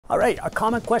All right, a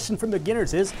common question from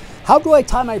beginners is, how do I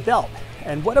tie my belt?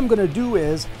 And what I'm gonna do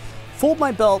is fold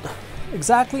my belt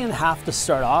exactly in half to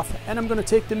start off, and I'm gonna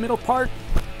take the middle part,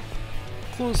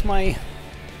 close my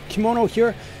kimono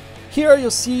here. Here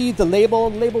you'll see the label.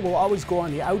 The label will always go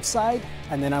on the outside,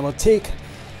 and then I will take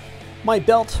my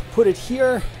belt, put it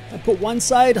here, and put one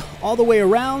side all the way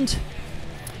around.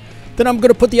 Then I'm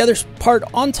gonna put the other part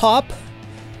on top,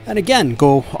 and again,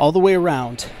 go all the way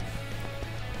around.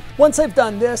 Once I've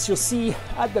done this, you'll see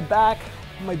at the back,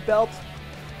 my belt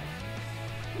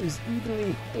is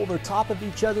evenly over top of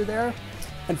each other there.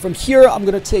 And from here, I'm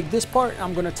gonna take this part, and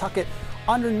I'm gonna tuck it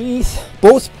underneath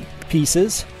both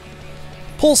pieces.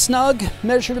 Pull snug,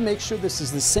 measure to make sure this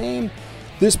is the same.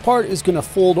 This part is gonna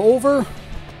fold over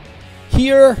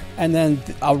here, and then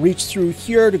I'll reach through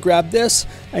here to grab this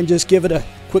and just give it a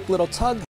quick little tug.